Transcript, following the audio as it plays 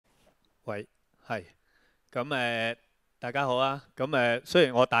喂，係，咁大家好啊。雖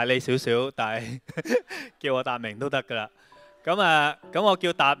然我大你少少，但係叫我達明都得㗎啦。咁我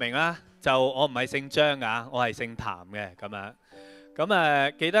叫達明啦，就我唔係姓張㗎，我係姓譚嘅咁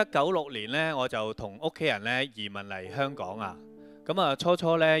樣。記得96年呢，我就同屋企人呢移民嚟香港啊。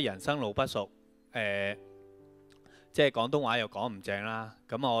初呢，人生路不熟，即係廣東話又講唔正啦。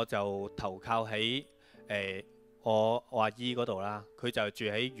我就投靠喺我阿姨嗰度啦，佢就住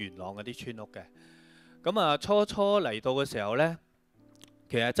喺元朗嗰啲村屋嘅。初嚟到嘅時候呢，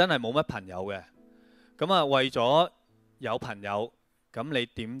其實真係冇乜朋友嘅。為咗有朋友，咁你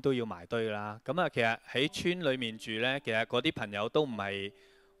點都要埋堆㗎啦。其實喺村裡面住呢，其實嗰啲朋友都唔係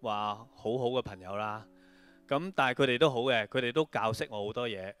話好好嘅朋友啦。但係佢哋都好嘅，佢哋都教識我好多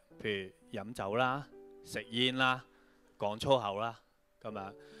嘢，譬如飲酒啦、食煙啦、講粗口啦咁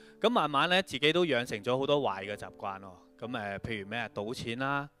樣。慢慢咧，自己都養成咗好多壞嘅習慣喎。譬如咩賭錢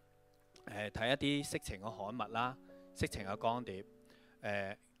啦，睇一啲色情嘅刊物啦，色情嘅光碟。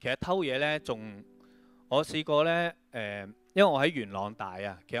其實偷嘢呢，我試過呢，因為我喺元朗大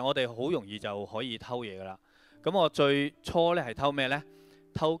啊，其實我哋好容易就可以偷嘢噶啦。我最初呢係偷咩呢？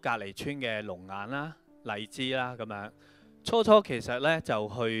偷隔離村嘅龍眼啦、荔枝啦咁樣。初其實呢，就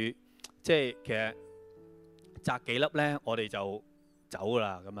去即係其實摘幾粒呢，我哋就走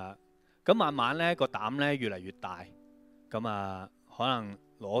啦咁樣。慢慢呢個膽呢越嚟越大，可能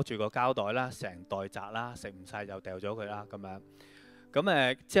攞住個膠袋啦，成袋摘啦，食唔晒就掉咗佢啦咁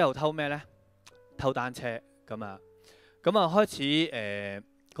樣。之後偷咩呢？偷單車開始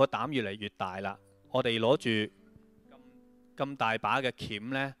個膽越嚟越大啦。我哋攞住咁大把嘅鉗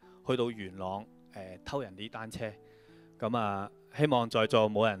呢，去到元朗偷人啲單車。希望在座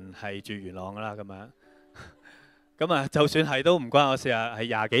冇人係住元朗噶啦咁樣。就算係都唔關我事啊，係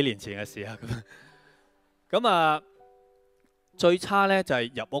20幾年前嘅事啊。最差呢就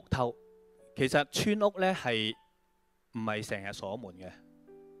係入屋偷。其實村屋呢係唔係成日鎖門嘅，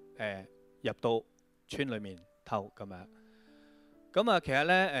入到村裏面偷咁樣。其實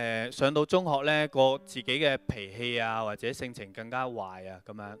呢，上到中學呢，個自己嘅脾氣啊或者性情更加壞啊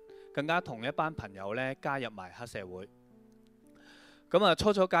咁樣，更加同一班朋友呢加入埋黑社會。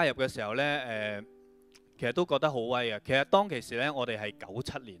初加入嘅時候呢，其實都覺得好威啊！其實當其時呢，我哋係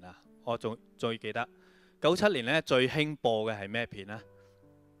97年啊，我仲最記得97年呢最興播嘅係咩片呢？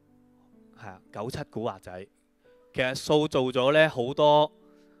係啊，97古惑仔。其實塑造咗呢好多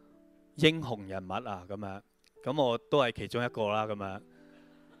英雄人物啊咁樣，我都係其中一個啦咁樣。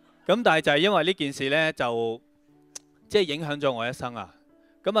但係就係因為呢件事呢，就即係影響咗我一生啊！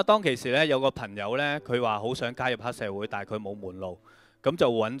當其時呢，有個朋友呢，佢話好想加入黑社會，但係佢冇門路，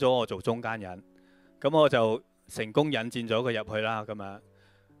就揾咗我做中間人。我就成功引薦咗佢入去啦咁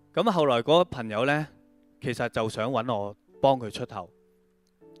樣。後來嗰個朋友呢，其實就想揾我幫佢出頭。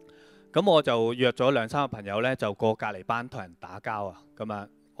我就約咗2、3個朋友呢，就過隔離班同人打交啊。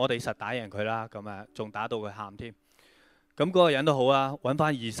我哋實打贏佢啦，仲打到佢喊添。嗰個人都好啊，揾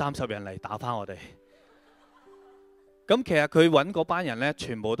翻20、30人嚟打翻我哋。其實佢揾嗰班人呢，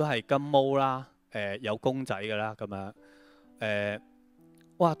全部都係金毛啦，有公仔㗎啦咁樣。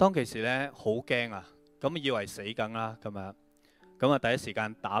哇！當其時呢，好驚啊，以為死梗啦咁樣。第一時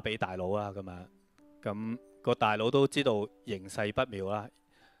間打俾大佬啦咁樣。個大佬都知道形勢不妙啦，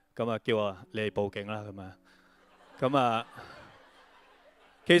叫我你哋報警啦咁樣。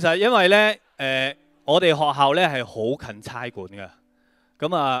其實因為呢，我哋學校呢係好近差館嘅。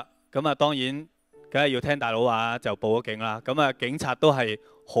當然梗係要聽大佬話，就報咗警啦。警察都係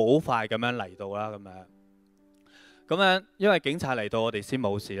好快咁樣嚟到啦咁樣。因為警察嚟到，我哋先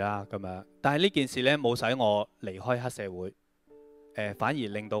冇事啦咁樣。但係呢件事呢，冇使我離開黑社會，反而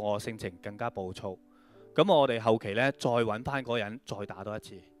令到我性情更加暴躁。我哋後期呢，再揾翻嗰人，再打多一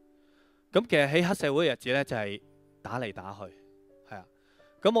次。其實喺黑社會嘅日子呢，就係打嚟打去，係啊。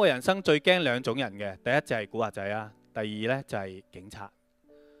我人生最驚2種人嘅，第一就係古惑仔啦，第二呢就係警察。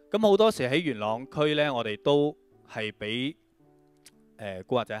好多時喺元朗區呢，我哋都係俾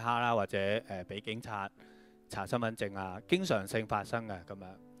古惑仔蝦啦，或者俾警察查身份證啊，經常性發生嘅咁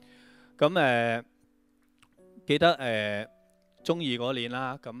樣。記得中二嗰年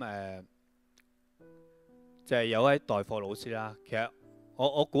啦，就係有位代課老師啦。其實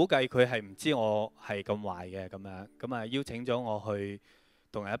我估計佢係唔知我係咁壞嘅咁樣，邀請咗我去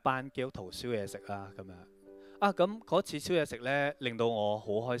同一班基督徒燒嘢食啦咁樣。嗰次燒嘢食呢，令到我好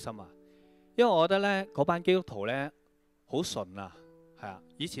開心啊！因為我覺得呢，嗰班基督徒呢，好純啊，係啊。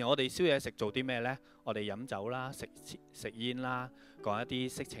以前我哋燒嘢食做啲咩呢？我哋飲酒啦、食煙啦、講一啲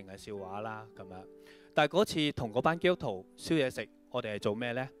色情嘅笑話啦咁樣。但係嗰次同嗰班基督徒燒嘢食，我哋係做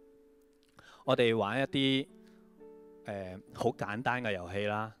咩呢？我哋玩一啲好簡單嘅遊戲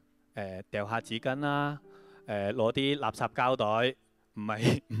啦，掉下紙巾啦，攞啲垃圾膠袋，唔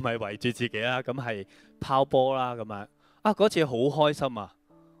係圍住自己啦，咁係拋波啦咁樣。嗰次好開心啊！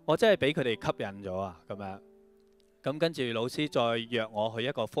我真係俾佢哋吸引咗啊咁樣。咁跟住老師再約我去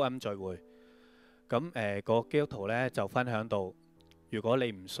一個福音聚會。咁個基督徒呢就分享到，如果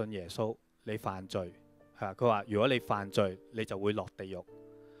你唔信耶穌，你犯罪係佢話，如果你犯罪，你就會落地獄。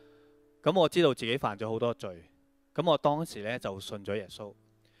咁我知道自己犯咗好多罪，咁我當時呢就信咗耶穌。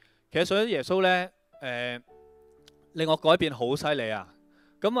其實信咗耶穌呢，令我改變好犀利啊！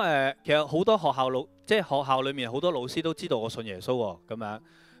咁其實好多學校裏面好多老師都知道我信耶穌喎，咁樣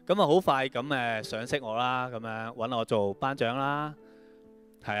咁好快咁賞識我啦，咁樣揾我做班長啦，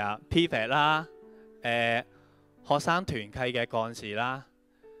係啊 ，Prefect 啦，學生團契嘅幹事啦，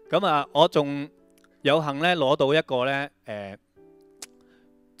咁我仲有幸呢攞到一個呢，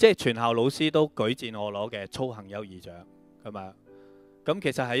即係全校老師都舉薦我攞嘅操行優異獎，咁啊，咁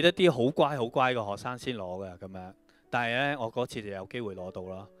其實係一啲好乖嘅學生先攞嘅咁樣。但係呢，我嗰次就有機會攞到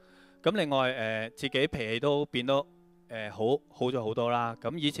啦。咁另外自己脾氣都變得好咗好多啦。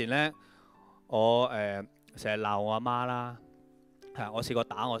咁以前呢，我成日鬧我阿媽啦，我試過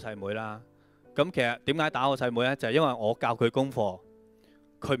打我細妹啦。咁其實點解打我細妹呢？就係因為我教佢功課，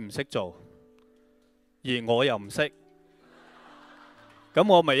佢唔識做，而我又唔識，咁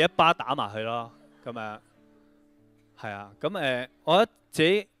我咪一巴打埋佢咯。咁係啊。咁我覺得自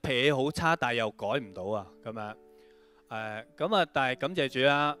己脾氣好差，但係又改唔到啊。但係感謝主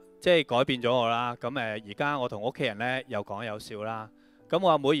啦，即係改變咗我啦。咁而家我同屋企人呢有講有笑啦。咁我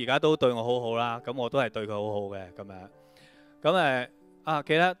阿妹而家都對我好好啦。咁我都係對佢好好嘅咁樣。咁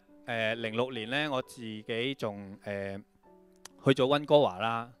記得06年呢，我自己仲去咗溫哥華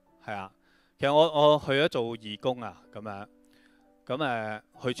啦。係啊，其實我去咗做義工啊，咁樣咁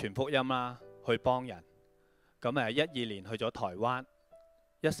去傳福音啦，去幫人。咁12年去咗台灣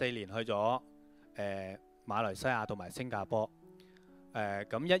，14年去咗馬來西亞同埋新加坡。咁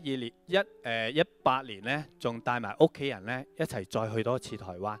18年呢，仲帶埋屋企人呢一齊再去多次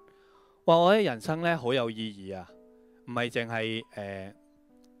台灣。哇！我覺得人生呢好有意義啊，唔係淨係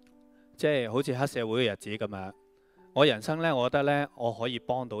即係好似黑社會嘅日子咁樣。我人生呢，我覺得呢，我可以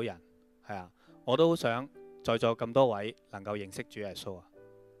幫到人，係啊，我都好想在座咁多位能夠認識主耶穌啊！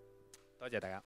多謝大家。